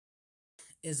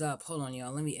is up. Hold on,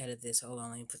 y'all. Let me edit this. Hold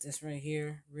on. Let me put this right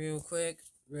here real quick.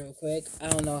 Real quick. I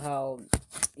don't know how,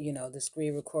 the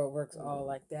screen record works all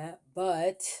like that.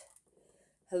 But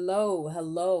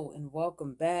hello, and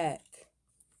welcome back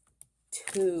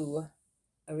to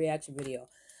a reaction video.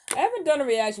 I haven't done a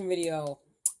reaction video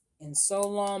in so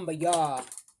long, but y'all,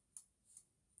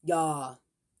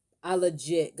 I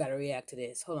legit gotta react to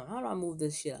this. Hold on. How do I move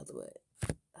this shit out of the way?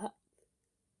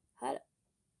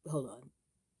 Hold on.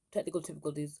 Technical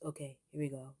difficulties. Okay, here we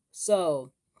go.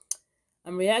 So,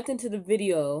 I'm reacting to the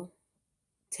video.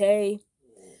 The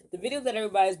video that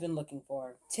everybody's been looking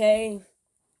for. Tay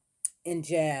and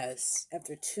Jazz,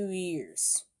 after 2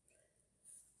 years,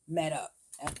 met up.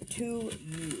 After 2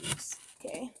 years.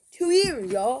 Okay? 2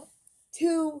 years, y'all.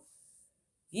 2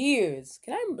 years.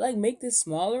 Can I, make this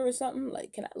smaller or something?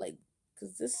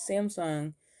 Because this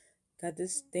Samsung got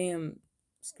this damn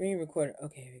screen recorder.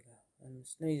 Okay, here we go. Let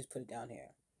me just put it down here.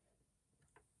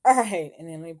 Alright, and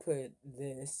then let me put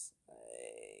this,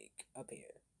 up here.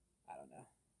 I don't know.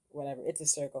 Whatever. It's a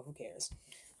circle. Who cares?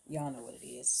 Y'all know what it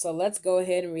is. So let's go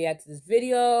ahead and react to this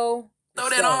video. Throw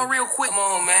that on real quick. Come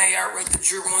on, man. Y'all rate the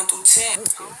drip 1 through 10.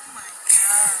 Okay. Oh, my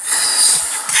God.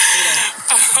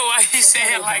 Oh, why you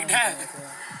say it like that?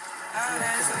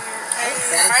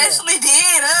 I actually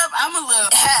did up. I'm a little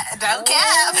don't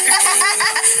cap.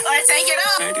 Or take it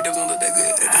off. I think that was gonna look that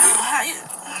good.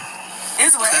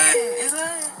 It's wet. It's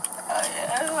wet. Oh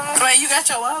yeah. Wait, you got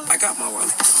your wallet? I got my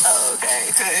wallet. Oh,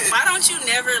 okay. Why don't you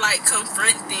never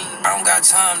confront things? I don't got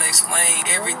time to explain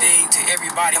everything to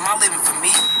everybody. Am I living for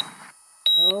me?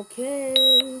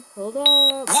 Okay, hold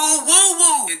up. Woo, woo,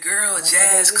 woo. Your girl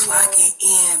Jazz clocking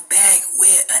in back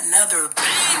with another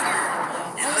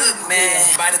banger. And look, man,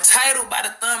 by the title, by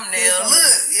the thumbnail,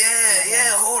 look,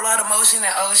 yeah, a whole lot of motion in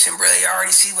the ocean, bro. You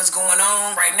already see what's going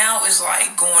on. Right now, it's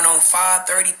going on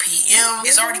 5:30 p.m.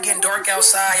 It's already getting dark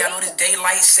outside. Y'all know this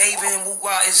daylight saving.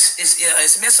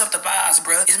 It's messed up the vibes,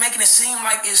 bro. It's making it seem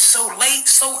like it's so late,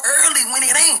 so early when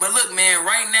it ain't. But look, man,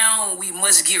 right now, we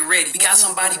must get ready. We got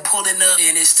somebody pulling up,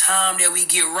 and it's time that we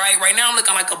get right. Right now, I'm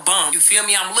looking like a bum. You feel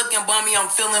me? I'm looking bummy. I'm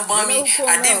feeling bummy.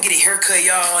 I didn't get a haircut,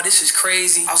 y'all. This is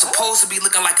crazy. I was supposed to be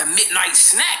looking like a midnight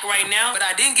snack right now, but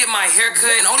I didn't get my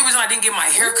haircut. And the only reason I didn't get my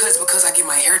haircut is because I get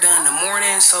my hair done in the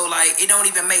morning. So, it don't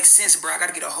even make sense, bro. I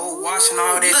gotta get a whole wash and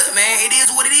all that. Look, man, it is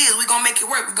what it is. We gonna make it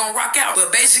work. We gonna rock out.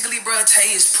 But basically, bro,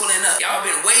 Tay is pulling up. Y'all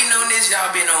been waiting on this.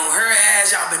 Y'all been on her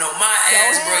ass. Y'all been on my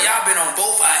ass, bro. Y'all been on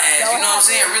both our ass. You know what I'm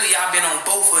saying? Really, y'all been on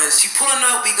both of us. She pulling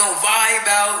up. We gonna vibe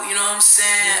out. You know what I'm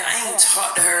saying? I ain't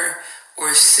talked to her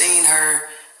or seen her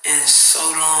in so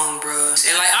long, bro.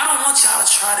 And I don't want y'all to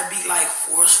try to be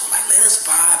forceful. Let us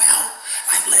vibe out.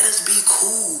 Let us be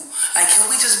cool. Can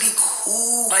we just be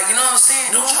cool? You know what I'm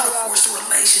saying? Don't try to force a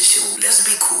relationship. Let's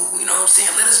be cool. You know what I'm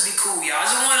saying? Let us be cool, y'all. I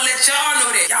just want to let y'all know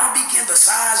that. Y'all be getting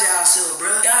beside y'allself,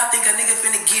 bro. Y'all think a nigga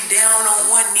finna get down on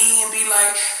one knee and be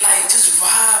just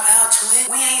vibe out, twin.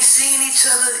 We ain't seen each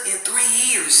other in 3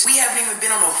 years. We haven't even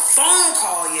been on a phone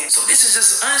call yet. So this is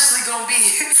just honestly gonna be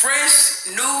fresh,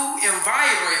 new, and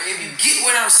vibrant, if you get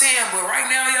what I'm saying. But right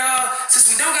now, y'all,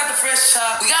 since we don't got the fresh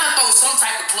chop, we gotta throw some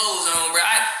type of clothes on, bro.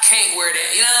 I can't wear that.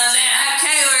 You know what I'm saying? I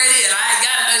can't wear this. I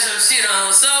gotta throw some shit on.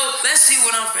 So let's see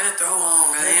what I'm finna throw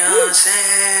on, bro. You know what I'm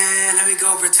saying? Let me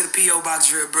go over to the P.O.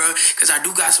 box drip, bro. Because I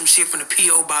do got some shit from the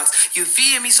P.O. box. You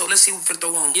feel me? So let's see what we're finna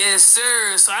throw on. Yes,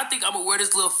 sir. So I think I'm gonna wear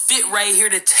this little fit right here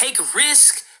to take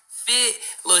risk. Fit,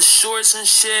 little shorts and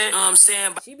shit. You know what I'm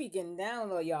saying? She be getting down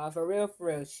though, y'all. For real.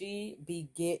 She be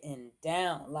getting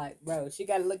down. Bro, she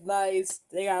gotta look nice.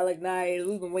 They gotta look nice.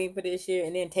 We've been waiting for this shit.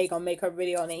 And then Tay gonna make her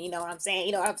video. And then, you know what I'm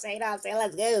saying?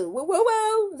 Let's go. Whoa, whoa,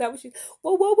 whoa. Is that what she...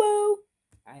 Whoa, whoa, whoa.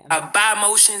 By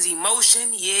motions,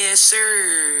 emotion, yes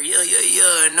sir.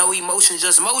 Yeah. No emotion,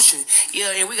 just motion.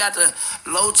 Yeah, and we got the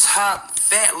low top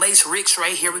fat lace Ricks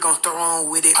right here. We gonna throw on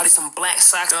with it. Probably some black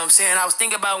socks. You know what I'm saying? I was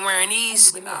thinking about wearing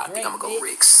these. Nah, I think I'm gonna go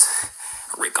Ricks.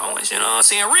 Rick Owens, you know what I'm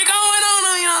saying? Rick Owens on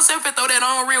them, you know what I'm saying? Finna throw that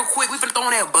on real quick. We finna throw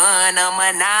on that bun on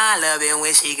my 9, love it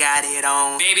when she got it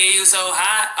on. Baby, you so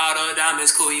hot, all those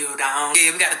diamonds cool you down.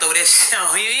 Yeah, we gotta throw that shit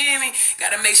on, you hear me?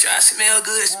 Gotta make sure I smell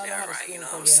good, smell right, you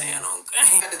know what I'm saying?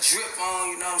 Got the drip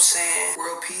on, you know what I'm saying?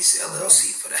 World Peace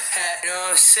LLC for the hat, you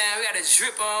know what I'm saying? We got the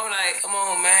drip on, come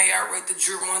on, man, y'all rate the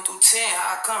drip 1 through 10.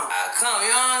 How come,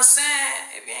 you know what I'm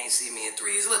saying? If you ain't see me in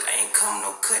 3s, look, I ain't come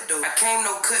no cut, though. I came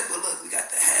no cut, but look, we got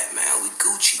the hat, man. We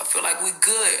Gucci. I feel like we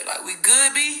good. We good,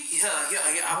 B? Yeah.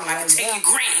 I'm like a take your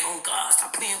granny. Oh, God,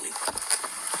 stop playing with me.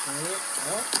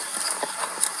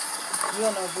 You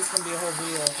don't know if this is going to be a whole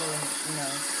video, you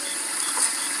know.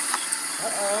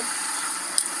 Uh-oh.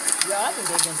 Yo, I think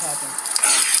they've been talking.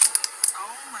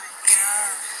 Oh, my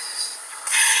gosh.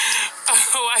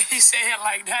 Why you say it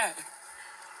like that?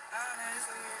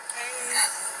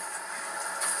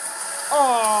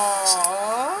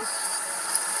 Aww.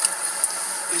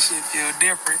 This shit feel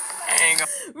different. I ain't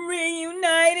gonna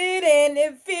Reunited and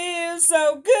it feels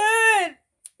so good.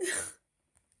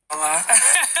 lie.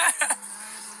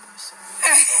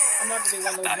 I'm not gonna be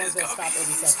one of those ones that stop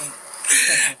every second.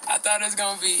 I thought it was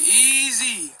gonna be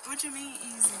easy. What you mean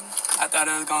easy? I thought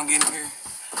I was gonna get in here.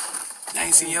 I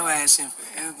ain't seen your ass in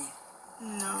forever.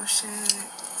 No shit.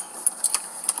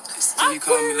 So you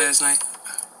called me last night.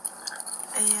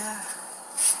 Yeah.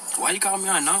 Why you call me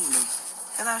unknown though?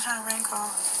 Cause I was trying to rank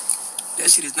call. That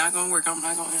shit is not gonna work. I'm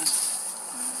not gonna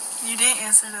answer. You didn't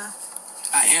answer though.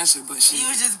 I answered, but You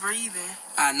was just breathing.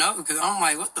 I know, because I'm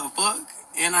like, what the fuck?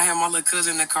 And I had my little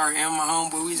cousin in the car and my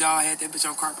homeboy. We all had that bitch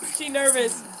on CarPlay. She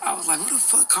nervous. I was like, who the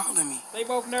fuck calling me? They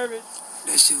both nervous.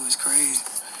 That shit was crazy.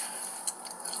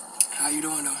 How you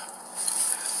doing though?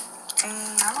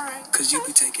 I'm alright. Because you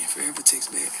be taking forever to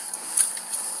text back.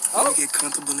 Oh. You get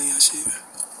comfortable in your shit.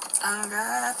 Oh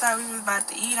God, I thought we was about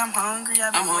to eat. I'm hungry.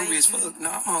 I'm hungry as fuck. No,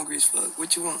 I'm hungry as fuck.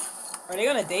 What you want? Are they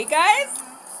on a date, guys?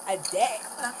 A date.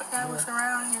 I forgot what's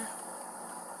around here.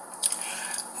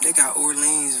 They got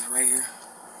Orleans right here.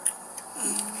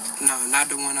 No, not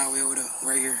the one out way over there.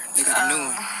 Right here. They got a new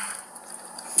one.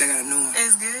 They got a new one.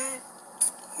 It's good.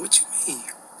 What you mean?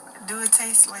 Do it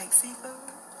taste like seafood?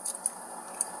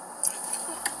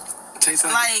 Taste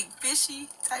Like fishy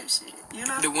type shit, you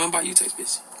know? the one by you taste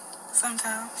fishy.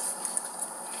 Sometimes.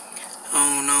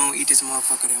 I don't eat this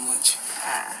motherfucker that much.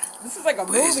 This is like a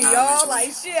But it's movie, not y'all. eventually.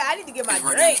 Like, shit, I need to get my It's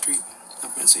right down the drink. street. I'm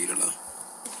finna see you the low.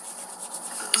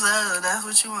 So that's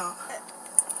what you want?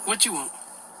 What you want?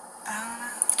 I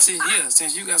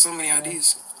Since you got so many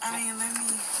ideas. don't know. I mean, let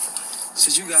me.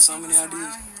 Since you got so many what's ideas.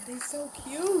 around here. They so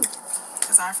cute.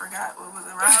 Cause I forgot what was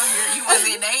around here. You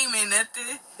wasn't naming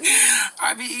nothing.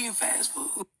 I be eating fast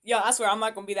food. Yo, I swear I'm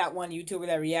not gonna be that one YouTuber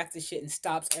that reacts to shit and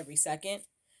stops every second.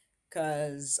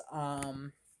 Cause,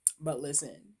 but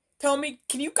listen. Tell me,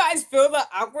 can you guys feel the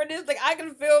awkwardness? Like, I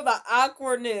can feel the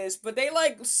awkwardness, but they,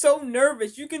 like, so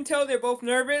nervous. You can tell they're both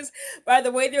nervous by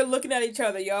the way they're looking at each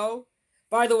other, yo.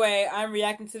 By the way, I'm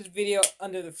reacting to this video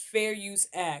under the Fair Use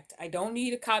Act. I don't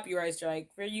need a copyright strike.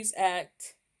 Fair Use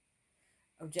Act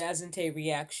of Jazz and Tay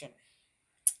reaction.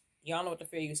 Y'all know what the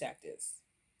Fair Use Act is.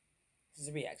 This is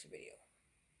a reaction video.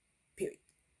 Period.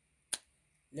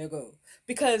 There go.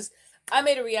 Because I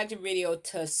made a reaction video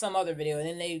to some other video, and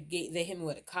then they hit me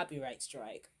with a copyright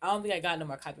strike. I don't think I got no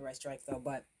more copyright strike though,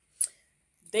 but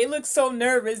they look so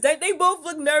nervous. They both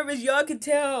look nervous. Y'all can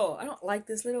tell. I don't like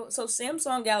this little. So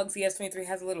Samsung Galaxy S23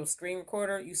 has a little screen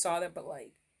recorder. You saw that, but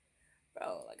like,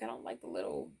 bro, like I don't like the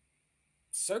little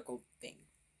circle thing.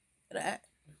 The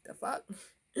fuck.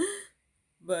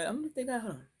 But I'm gonna think I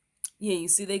hold on. Yeah, you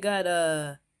see they got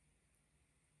the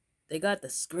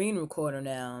screen recorder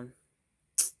now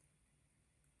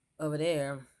over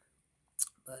there.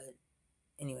 But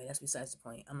anyway, that's besides the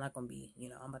point. I'm not gonna be,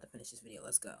 I'm about to finish this video.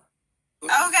 Let's go.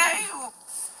 Okay.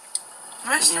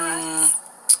 Restaurants.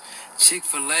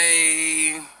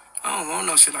 Chick-fil-A. I don't want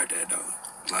no shit like that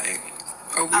though. Like,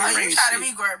 Oh, you try to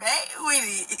be gourmet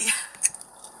with it.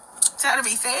 Try to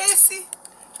be fancy.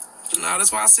 No,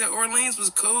 that's why I said Orleans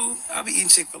was cool. I be eating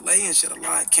Chick-fil-A and shit a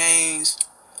lot. Cane's.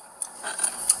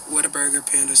 Whataburger,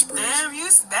 Panda Express. Damn, you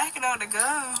backing on the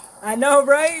gum. I know,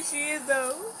 right? She is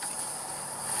though.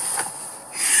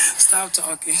 Stop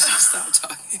talking. Stop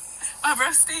talking. My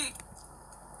breath stink.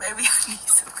 Maybe I need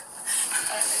some.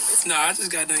 No, I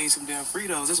just got done eating some damn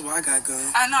Fritos. That's why I got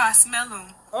gum. I know, I smell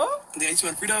them. Oh? Yeah, you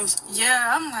smell Fritos?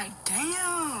 Yeah, I'm like,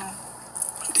 damn.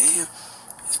 Damn.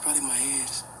 It's probably my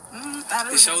hands. Thought it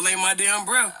It was sure ain't my damn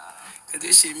breath. Cause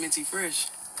this shit minty fresh.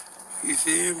 You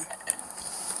feel me?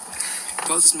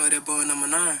 Supposed to smell that boy number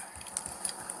 9.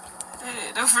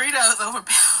 the Fritos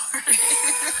overpowered.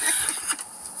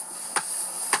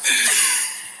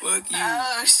 Fuck you.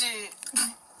 Oh, shit.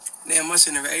 Damn, I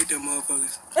should never ate them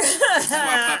motherfuckers. That's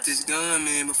why I popped this gun,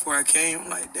 man, before I came. I'm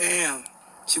like, damn.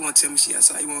 She want to tell me she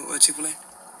outside. You want Chick-fil-A?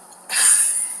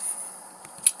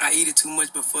 I eat it too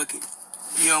much, but fuck it.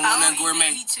 You don't want nothing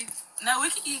gourmet? No, we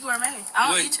can eat gourmet.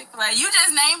 I don't eat Chick-fil-A. You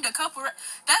just named a couple.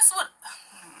 That's what.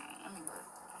 Let me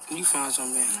look. You find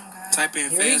something, man. Okay. Type in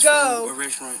Here we fast go. food or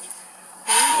restaurant. I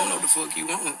don't know what the fuck you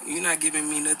want. You're not giving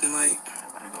me nothing like.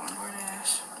 I better go on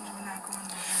DoorDash. Maybe not going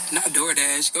DoorDash. Not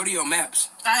DoorDash. Go to your maps.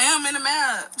 I am in the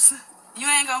maps. You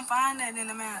ain't gonna find that in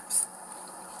the maps.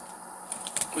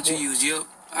 What you use? Yep.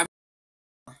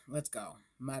 Let's go.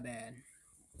 My bad.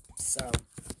 So,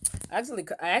 I actually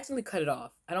cut it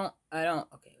off. I don't. Okay,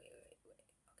 wait. Okay,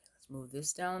 let's move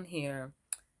this down here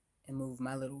and move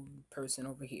my little person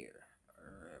over here.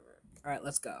 All right,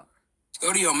 let's go.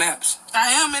 Go to your maps.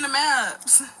 I am in the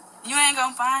maps. You ain't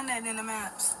gonna find that in the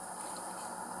maps.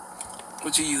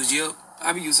 What you use, Yelp?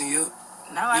 I be using Yelp.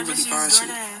 No, I just use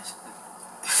DoorDash.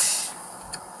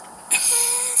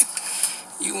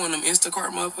 You one of them Instacart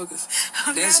motherfuckers?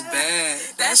 Okay. That's bad.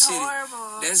 That's shit,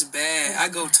 horrible. That's bad. I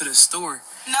go to the store.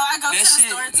 No, I go that to shit,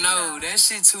 the store too. No, that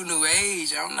shit too new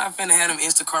age. I'm not finna have them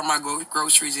Instacart my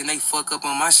groceries and they fuck up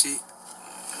on my shit.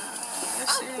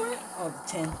 Oh,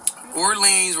 the 10.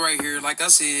 Orleans right here, like I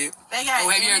said. They got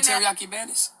have you heard teriyaki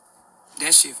bandits?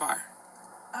 That shit fire.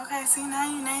 Okay, see, now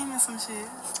you naming some shit.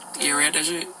 You ever had that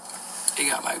shit? It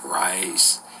got like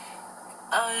rice.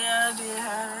 Oh, yeah, I did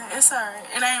have it. It's alright.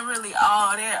 It ain't really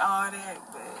all that,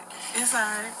 but it's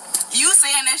alright. You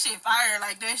saying that shit fire,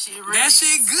 like that shit really. That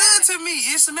shit good to me.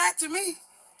 It smack to me.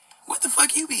 What the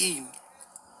fuck you be eating?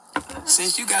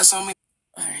 Since you got so many.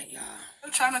 Alright, y'all.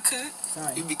 I'm trying to cook.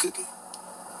 Sorry. You be cooking?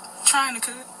 Trying to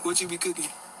cook. What you be cooking?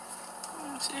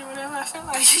 Shit, whatever I feel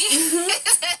like.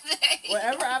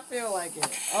 Whatever I feel like it.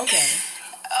 Okay.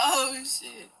 Oh,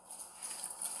 shit.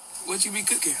 What you be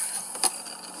cooking?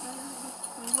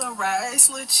 Little rice,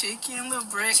 little chicken, little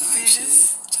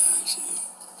breakfast. Type shit.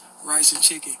 Rice and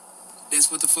chicken. That's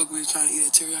what the fuck we was trying to eat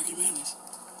at teriyaki mayonnaise.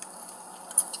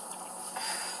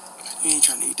 You ain't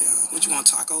trying to eat that. What you want,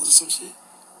 tacos or some shit?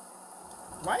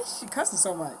 Why is she cussing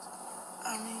so much?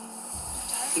 I mean...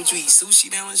 Don't you eat sushi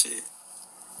now and shit?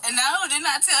 And no, didn't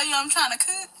I tell you I'm trying to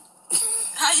cook?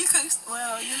 How you cook?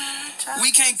 Well, you know,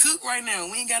 we can't cook right now.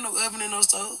 We ain't got no oven and no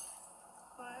stove.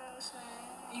 Well,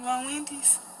 shit. You want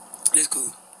Wendy's? That's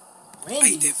cool. Wendy's? I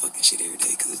eat that fucking shit every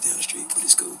day because it's down the street, but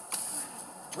it's cool.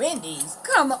 Wendy's?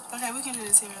 Come on. Okay, we can do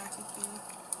this teriyaki thing.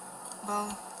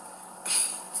 Bowl.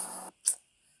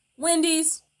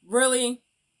 Wendy's? Really?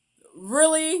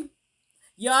 Really?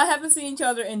 Y'all haven't seen each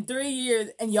other in 3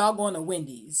 years and y'all going to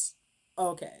Wendy's.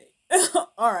 Okay.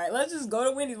 Alright, let's just go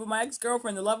to Wendy's with my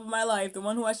ex-girlfriend, the love of my life, the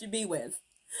one who I should be with.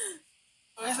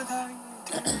 What's it called?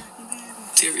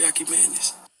 Teriyaki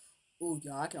mayonnaise. Ooh,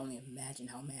 y'all, I can only imagine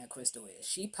how mad Crystal is.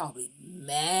 She probably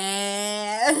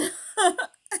mad.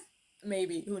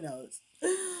 Maybe, who knows.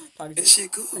 That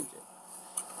shit cool.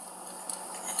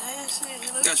 That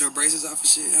shit. Got your braces off and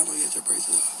shit. How long you got your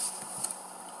braces off?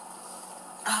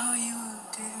 Oh, you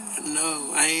did.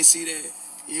 No, I ain't see that.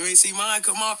 You ain't see mine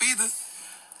come off either.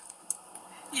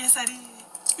 Yes, I did.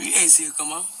 You ain't see it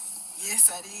come off. Yes,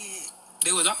 I did.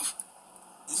 They was off?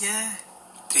 Yeah.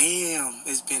 Damn,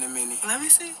 it's been a minute. Let me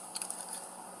see.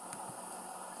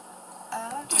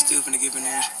 I'm still finna give an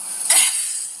answer.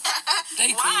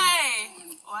 They cool. Why?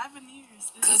 Why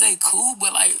veneers? Cause they cool,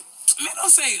 but like, man, don't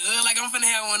say like I'm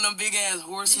finna have one of them big ass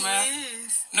horse mouth.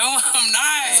 Yes. No, I'm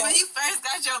not. When you first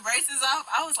got your braces off,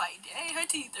 I was like, dang, her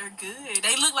teeth are good.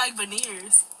 They look like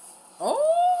veneers. Oh.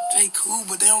 They cool,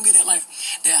 but they don't get that like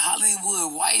that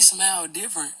Hollywood white smile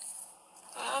different.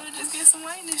 Oh, just get some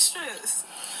whitening strips.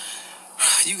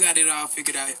 You got it all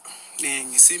figured out.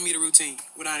 Then send me the routine.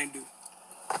 What I need to do.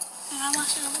 Yeah, how my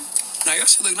shit look? Now your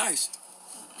shit look nice.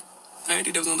 I didn't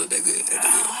think that was gonna look that good.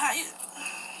 How you?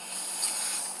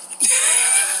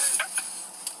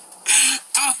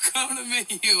 Oh, compliment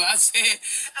you. I said,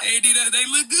 hey, they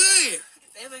look good.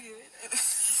 They look good.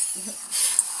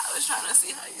 I was trying to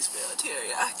see how you spell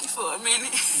teriyaki for a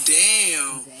minute.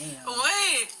 Damn.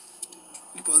 What?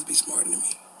 You supposed to be smarter than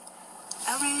me. I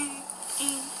mean,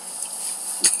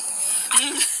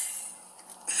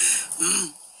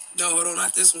 No, hold on,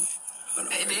 not this one. Hold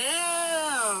on.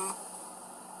 Damn.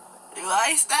 You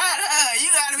iced that, huh? You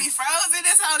gotta be frozen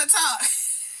this whole talk.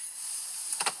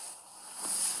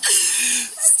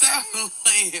 Stop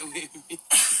playing with me.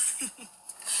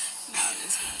 No,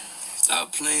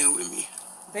 Stop playing with me.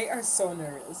 They are so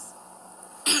nervous.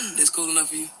 That's cool enough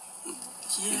for you?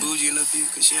 Yeah. Bougie enough for you?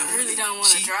 Cause she I really don't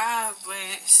want to drive, but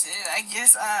shit, I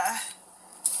guess I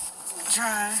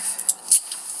drive.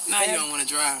 Nah, you don't want to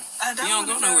drive. I don't. You don't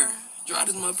go drive. nowhere. Drive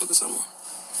this motherfucker somewhere.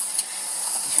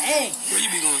 Dang. Where you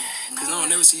be going? Cause I don't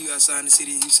never see you outside in the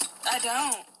city of Houston. I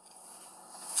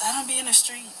don't be in the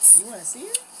streets. You want to see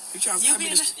her? You trying to You be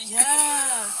in the streets? yeah.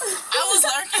 I was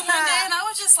lurking one day and I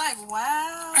was just like,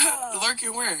 wow.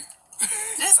 Lurking where?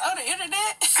 Just on the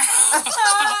internet.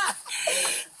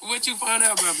 What you find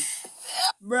out about me?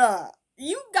 Bruh,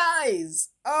 you guys.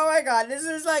 Oh my god, this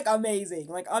is like amazing.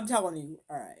 Like, I'm telling you.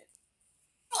 Alright.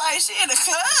 Like, she in the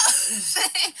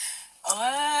club.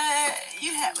 What?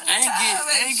 You having a time?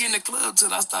 I ain't getting in the club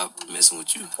till I stop messing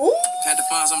with you. Ooh. Had to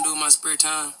find something to do with my spare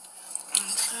time.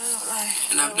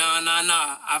 And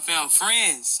I found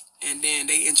friends, and then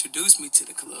they introduced me to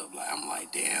the club. Like I'm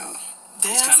like, damn.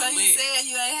 Damn, so you said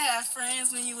you ain't have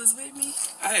friends when you was with me?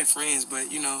 I had friends,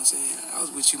 but you know what I'm saying, I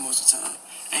was with you most of the time.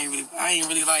 I ain't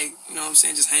really like, you know what I'm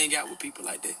saying, just hang out with people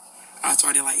like that. I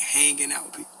started like hanging out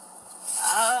with people.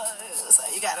 So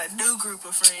you got a new group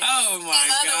of friends. Oh my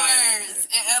God.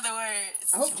 In other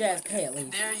words. I hope Jazz pay at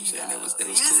least. There you go. That was you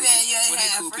cool. said you ain't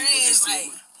have cool friends,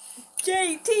 like.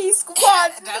 JT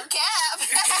Squad. Don't cap.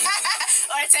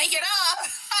 Or take it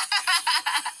off.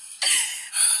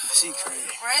 She crazy.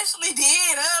 Freshly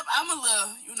did up. I'm a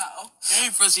little, you know. I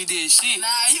ain't freshly did shit. Nah,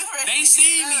 you freshly They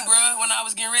seen did me, up. bro. When I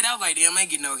was getting ready, I was like, damn, I ain't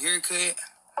getting no haircut.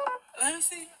 Let me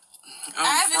see. I'm I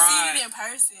haven't fried. seen it in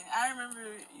person. I remember,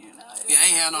 you know. Yeah, I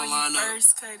ain't had no line up.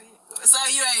 First cut it. So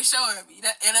you ain't showing me.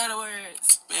 In other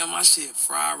words. Man, my shit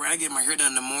fried, right? I get my hair done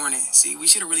in the morning. See, we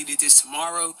should have really did this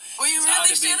tomorrow. Well, you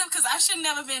really should have, because I should have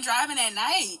never been driving at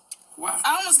night. Wow.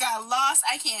 I almost got lost.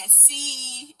 I can't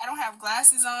see. I don't have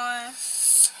glasses on.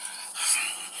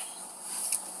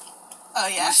 Oh,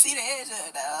 yeah, I see the edge of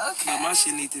it, though. Okay. But my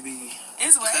shit need to be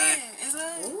It's cut. wet. It's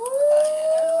wet.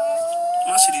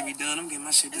 My shit need to be done. I'm getting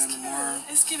my shit done tomorrow.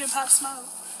 It's giving Pop Smoke.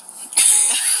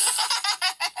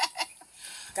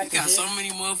 You got so many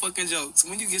motherfucking jokes.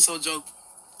 When you get so joke.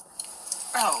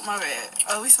 Oh, my bad.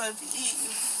 Oh, we supposed to be eating.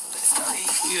 Let's go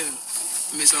eat. Yeah.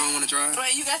 Miss, I don't want to drive.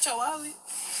 Wait, you got your wallet?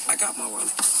 I got my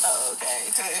wallet. Oh, okay.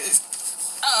 Cause,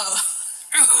 oh.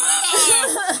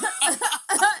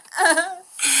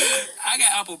 I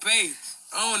got Apple Pay.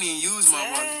 I don't even use my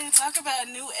wallet. Talk about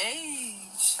new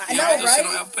age. I know, right? Shit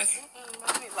on Apple Pay.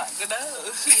 Let me lock it up.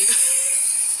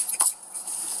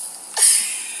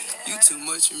 You too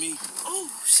much for me. Oh,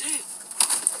 shit.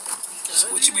 So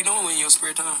what you be doing in your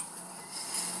spare time?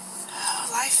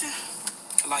 Life.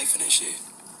 Life and shit.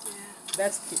 Yeah.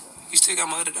 That's cute. You still got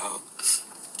my other dog.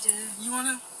 Yeah. You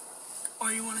wanna?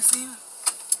 Or you wanna see him?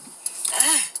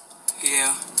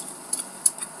 Yeah.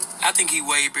 I think he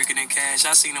way bigger than Cash.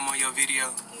 I seen him on your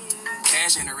video. Yeah.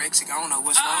 Cash anorexic. I don't know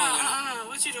what's wrong with him.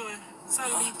 What you doing?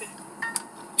 Something beeping.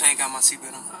 I ain't got my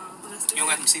seatbelt on. You don't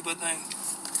got them seatbelt thing?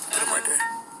 Put them right there.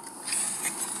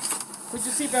 Put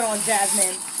your seatbelt on,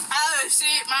 Jasmine. Oh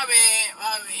shit, my bad.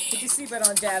 Put your seatbelt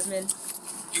on, Jasmine.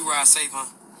 You ride safe, huh?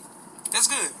 That's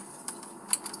good.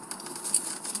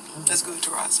 That's good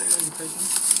to ride safe. I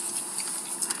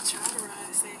try to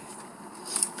ride safe.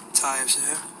 Tired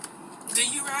shit. Do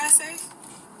you ride safe?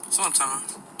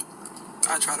 Sometimes.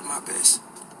 I try to my best.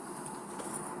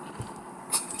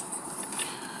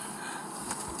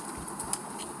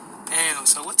 Damn,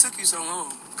 so what took you so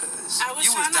long? Because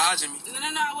you was dodging me. No,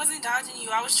 I wasn't dodging you.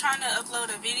 I was trying to upload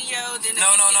a video. Then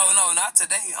No, not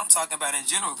today. I'm talking about in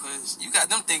general, because you got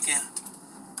them thinking,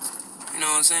 you know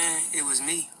what I'm saying? It was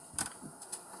me.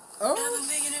 Oh. I'm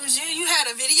thinking it was you. You had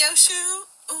a video shoot?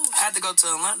 Ooh. I had to go to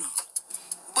Atlanta.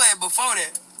 But before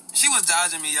that, she was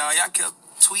dodging me, y'all. Y'all kept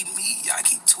tweeting me. Y'all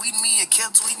keep tweeting me and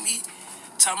kept tweeting me.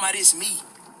 Talking about it's me.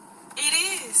 It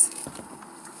is.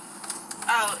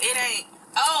 Oh, it ain't.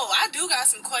 Oh, I do got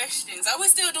some questions. Are we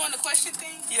still doing the question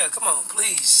thing? Yeah, come on,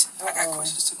 please. I got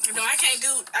questions too. No, I can't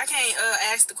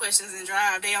ask the questions and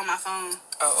drive. They on my phone.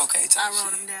 Oh, okay. I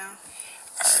wrote them down.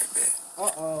 All right, bet.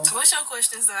 What's your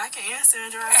questions though? I can't answer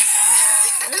and drive.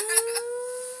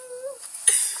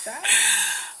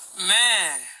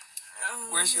 Man,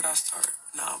 where should I start?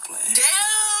 No, I'm playing.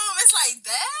 Damn, it's like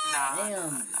that? Nah.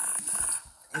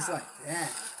 It's like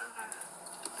that.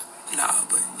 Nah,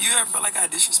 but you ever felt like I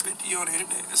disrespected you on the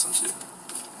internet or some shit?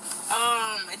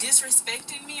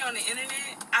 Disrespecting me on the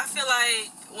internet? I feel like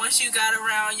once you got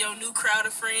around your new crowd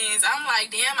of friends, I'm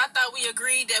like, damn, I thought we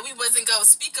agreed that we wasn't gonna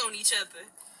speak on each other.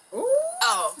 Ooh.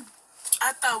 Oh,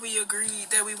 I thought we agreed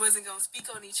that we wasn't gonna speak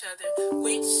on each other,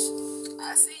 which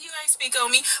I see you ain't speak on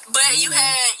me, but you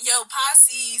had your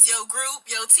posses, your group,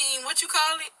 your team, what you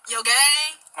call it? Your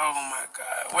gang? Oh my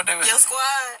God. What they was Your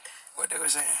squad? What they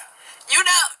was saying? You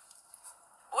know,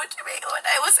 what you mean? What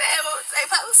they was saying? What they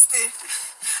posted?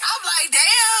 I'm like,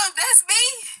 damn, that's me.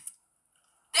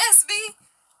 That's me.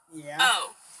 Yeah.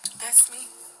 Oh, that's me.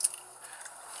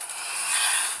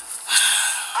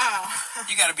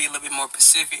 You gotta be a little bit more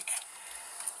specific.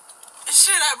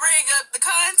 Should I bring up the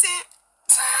content?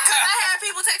 Cause I had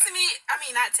people texting me. I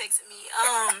mean, not texting me.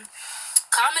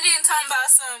 Commenting, talking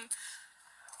about some.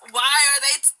 Why are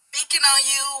they speaking on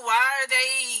you? Why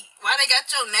they got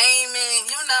your name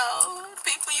and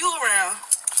people you around?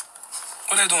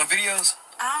 What they doing, videos?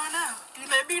 I don't know. You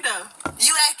let me know.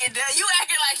 You acting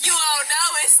like you don't know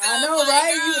and stuff. I know, like,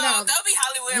 right? Girl, You know. don't be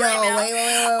Hollywood Yo, right now.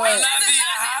 wait.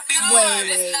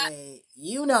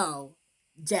 You know,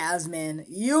 Jasmine.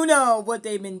 You know what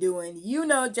they've been doing. You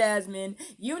know, Jasmine.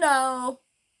 You know.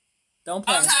 Don't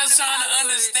play. I'm just trying to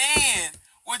understand.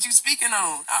 What you speaking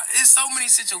on? It's so many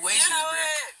situations, You know bro.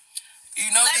 what? You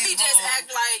know Let these me just hoes.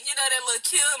 act like, you know that little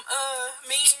Kim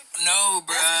meme? No,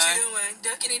 bro. That's what you doing.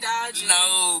 Ducking and dodging.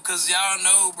 No, cause y'all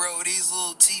know, bro, these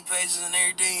little T pages and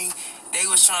everything, they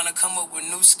was trying to come up with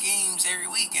new schemes every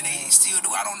week, and they still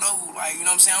do. I don't know, like, you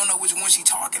know what I'm saying? I don't know which one she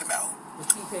talking about.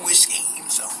 Which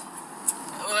scheme, so.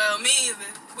 Well, me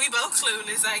either. We both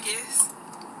clueless, I guess.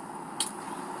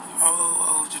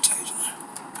 Oh, Jatation.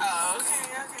 Oh,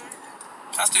 okay.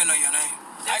 I still know your name.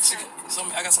 That's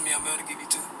Actually, I got some of your mail to give you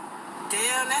too.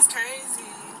 Damn, that's crazy.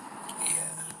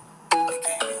 Yeah. They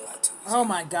came in like 2 weeks Oh ago.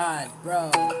 my god, bro.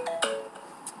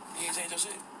 You ain't changed your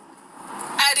shit?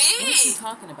 I did. What is she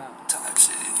talking about? Type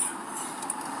shit.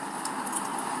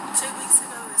 2 weeks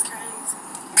ago is crazy.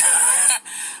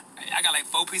 I got like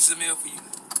 4 pieces of mail for you.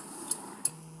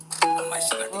 I'm like,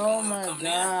 she got the Oh my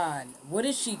god. What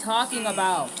is she talking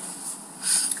about?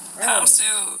 I'm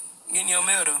still getting your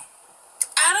mail though.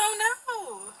 I don't know.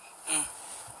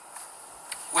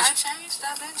 Which,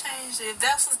 I've been changed. If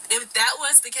that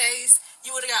was the case,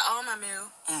 you would have got all my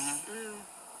mail.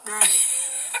 Right.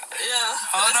 Yeah.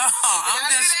 hold on.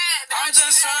 I'm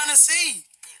just trying to see.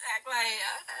 Act like,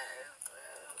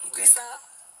 we saw.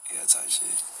 Yeah, type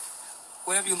shit.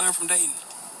 What have you learned from dating?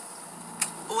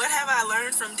 What have I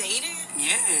learned from dating?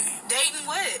 Yeah. Dating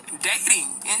what? Dating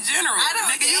in general. I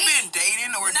don't Nigga, date. you been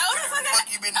dating or No, what the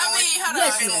fuck you been doing? I mean, hold you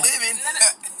on. been living.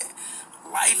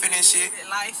 Life and this shit.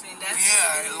 Life and that's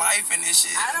Yeah, life and this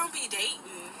shit. I don't be dating.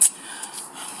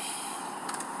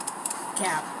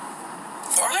 Cap.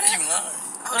 Why are you lying?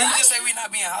 Did you just say we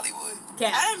not being Hollywood?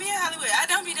 Cap. I don't be in Hollywood. I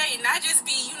don't be dating. I just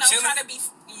be, Chilling? trying to be,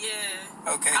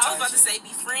 yeah. Okay, I was type about to shit. say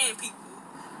befriend people.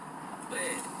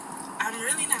 But I'm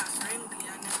really not friendly.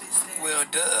 I noticed that. Well,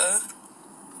 duh.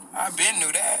 I been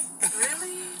knew that.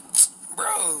 Really?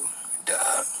 Bro,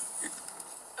 duh.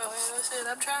 Oh, well, shit,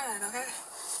 I'm trying, okay?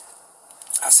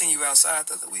 I seen you outside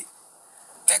the other week.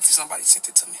 Actually, somebody sent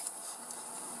it to me.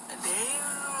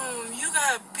 Damn, you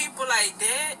got people like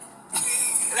that?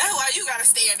 That's why you gotta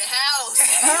stay in the house.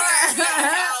 You gotta stay in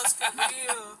the house for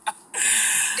real.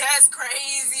 That's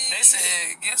crazy. They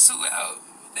said, guess who out?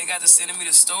 They got to sending me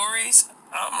the stories.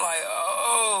 I'm like,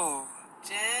 oh.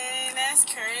 Dang, that's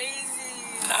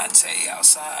crazy. Nate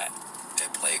outside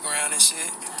at playground and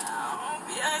shit. I don't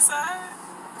be outside.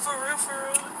 For real.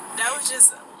 That was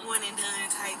just one and done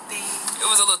type thing. It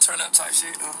was a little turn up type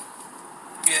shit.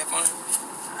 You had fun?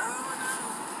 I don't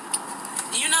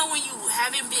know. You know when you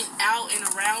haven't been out and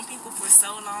around people for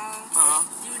so long,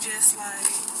 you just like,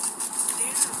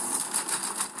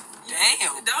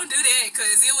 Damn. don't do that,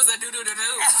 cause it was a do-do-do-do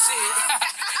shit.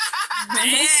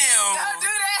 Damn. Don't do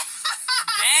that.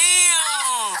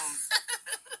 Damn.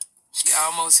 She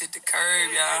almost hit the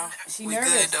curb, y'all. She we nervous.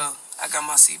 good though. I got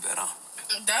my seatbelt on.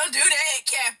 Don't do that,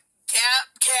 Cap.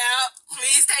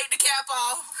 Please take the cap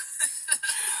off.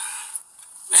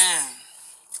 Man,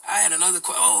 I had another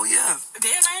question. Oh yeah.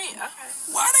 Damn right. Okay.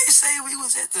 Why they say we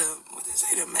was at the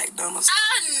McDonald's?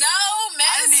 I know, man.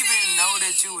 I didn't even know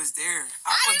that you was there.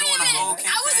 I was doing a whole campaign.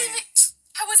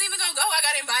 I wasn't even gonna go. I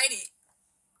got invited.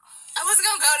 I wasn't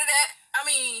gonna go to that. I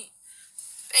mean,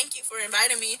 thank you for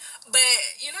inviting me. But,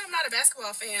 I'm not a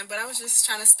basketball fan, but I was just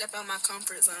trying to step out my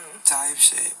comfort zone. Type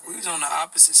shit. We was on the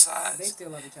opposite sides. They still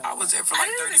love each other. I was there for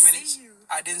like 30 minutes.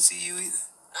 I didn't see you either.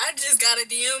 I just got a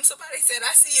DM. Somebody said,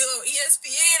 I see you on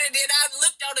ESPN, and then I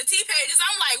looked on the T pages.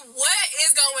 I'm like, what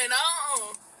is going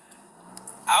on?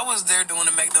 I was there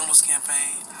doing the McDonald's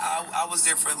campaign. I was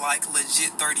there for like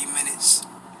legit 30 minutes.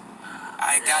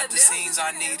 I got the scenes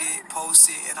I needed,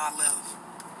 posted, and I left.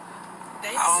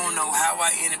 I don't know how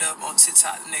I ended up on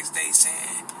TikTok the next day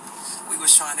saying we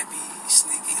was trying to be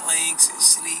sneaky links and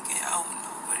sneaking. I don't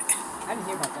know. But I didn't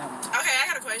hear about that one. Okay, I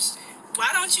got a question. Why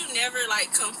don't you never,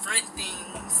 confront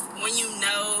things when you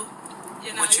know?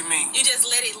 What you mean? You just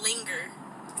let it linger.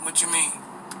 What you mean?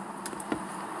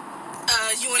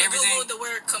 You want to Google the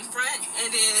word confront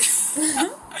and then...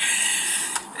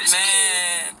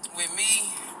 Man, with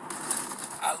me,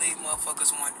 I leave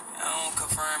motherfuckers wondering. I don't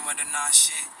confirm or deny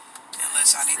shit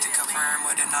unless I need to confirm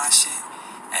or deny shit.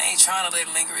 I ain't trying to let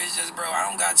it linger. It's just, bro, I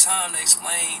don't got time to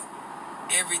explain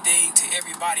everything to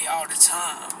everybody all the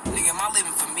time. Nigga, am I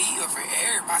living for me or for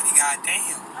everybody?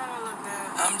 Goddamn. I don't love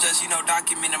that. I'm just,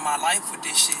 documenting my life with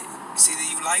this shit. It's either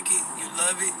you like it, you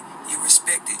love it, you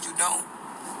respect it, you don't.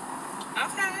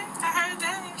 Okay, I heard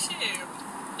that shit.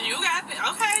 You got it.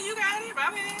 Okay, you got it. My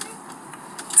man.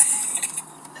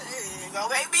 Go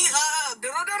make me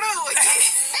do-do-do-do again.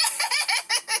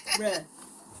 Bruh.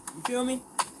 You feel me?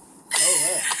 Oh,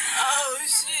 yeah. Oh,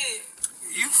 shit.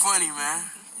 You funny, man.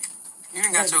 You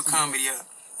done got your comedy up.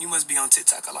 You must be on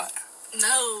TikTok a lot.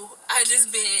 No, I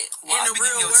just been Why in the be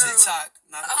real getting your world. TikTok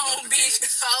I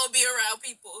notifications? don't be around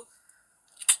people.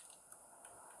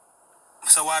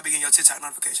 So why be getting your TikTok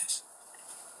notifications?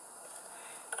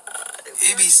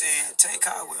 It be saying, take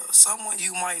Caldwell, someone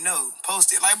you might know,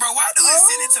 post it. Like, bro, why do it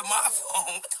send it to my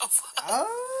phone? What the fuck?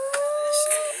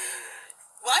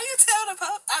 Why you tell the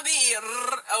folks? I mean,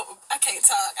 I can't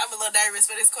talk. I'm a little nervous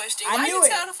for this question. I Why knew you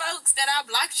it. tell the folks that I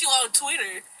blocked you on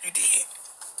Twitter? You did.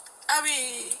 I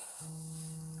mean,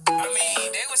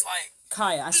 They was like,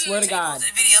 Kaya, I swear to God.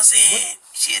 a video saying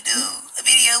she'll do a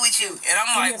video with you. And I'm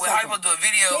Give me like, a well, how you second. supposed to do a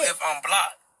video Shit. if I'm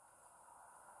blocked?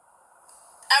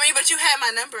 but you had my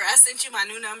number. I sent you my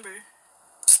new number.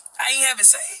 I ain't have it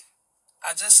saved.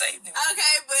 I just saved it.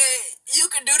 Okay, but you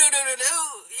can do.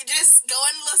 You just go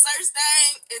in the little search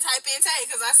thing and type in Tay,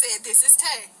 because I said, this is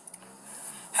Tay.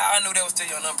 How I knew that was still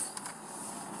your number?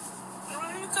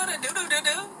 Well, you could have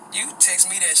do. You text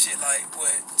me that shit like,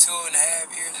 what,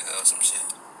 2.5 years ago or some shit?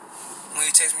 When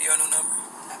you text me your new number?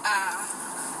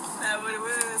 That's what it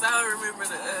was. I don't remember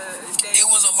the date. It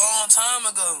was a long time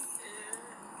ago.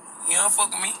 You don't fuck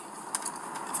with me.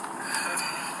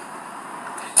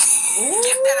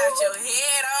 Get that out your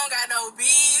head. I don't got no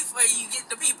beef, or you get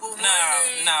the people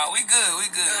wondering. Nah, we good, we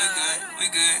good,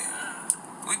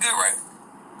 right?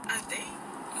 I think.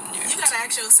 Yeah. You gotta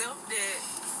ask yourself that.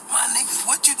 My niggas,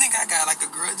 what you think I got, like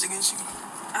a grudge against you?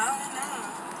 I don't know.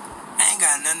 I ain't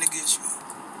got nothing against you.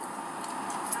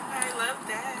 I love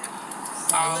that.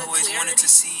 I always wanted to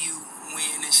see you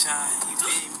win and shine. You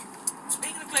feel me?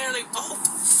 Speaking of clearly,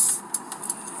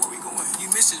 Where we going? You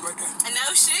missed it right there. no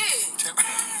shit.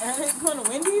 Going to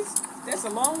Wendy's? That's a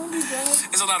long Wendy's, bro.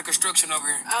 There's a lot of construction over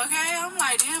here. Okay, I'm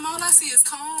like, damn, all I see is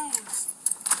cones.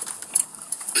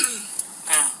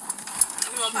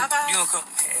 You want Popeyes? You gonna come?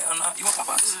 Hell no. You want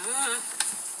Popeyes?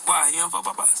 Why? You don't fuck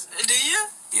Popeyes? Do you?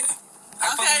 Yeah.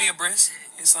 I fuck with me a breast.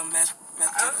 It's some mashed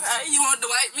potatoes. Okay, you want the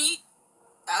white meat?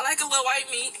 I like a little white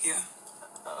meat. Yeah.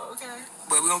 Okay.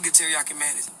 But we gonna get teriyaki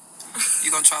mayonnaise.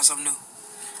 You gonna try something new.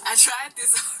 I tried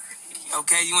this already.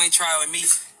 Okay, you ain't trying with me.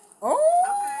 Oh.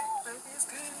 Okay, maybe it's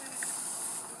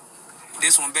good.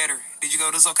 This one better. Did you go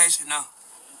to this location? No.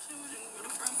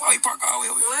 Why you park all the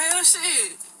way over here? Well,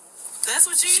 shit. That's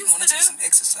what you She used to wanted to do. do some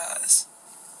exercise.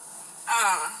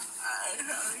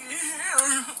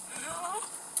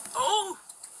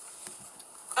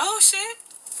 Oh, shit.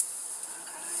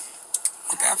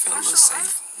 Okay, I feel a little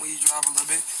safe when you drive a little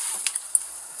bit.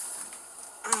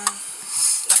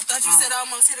 I thought you said I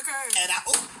almost hit a curve.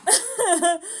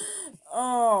 And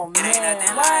Oh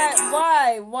man,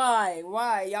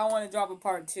 why? Y'all want to drop a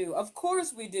part 2? Of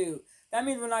course we do. That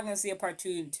means we're not gonna see a part 2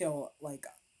 until like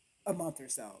a month or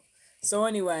so. So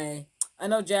anyway, I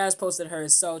know Jazz posted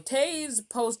hers. So Tay's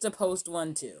supposed to post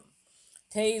one too.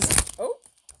 Tay's oh,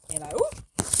 and I oop.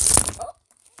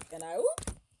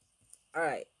 All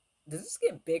right, does this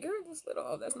get bigger? This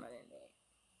little that's not in there.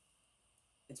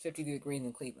 It's 50 degrees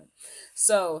in Cleveland.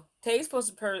 So Tay's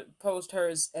supposed to post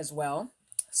hers as well.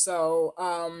 So,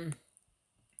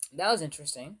 that was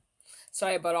interesting.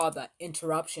 Sorry about all the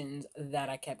interruptions that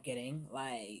I kept getting.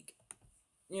 Like,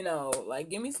 like,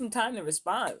 give me some time to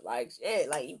respond. Like, shit,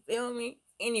 like, you feel me?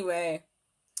 Anyway,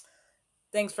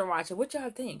 thanks for watching. What y'all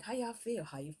think? How y'all feel?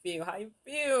 How you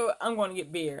feel? I'm going to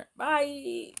get beer.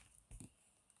 Bye.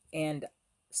 And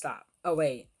stop. Oh,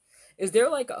 wait. Is there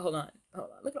like a, hold on.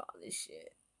 Look at all this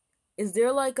shit. Is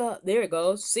there like a, there it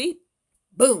goes. See?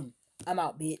 Boom. I'm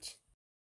out, bitch.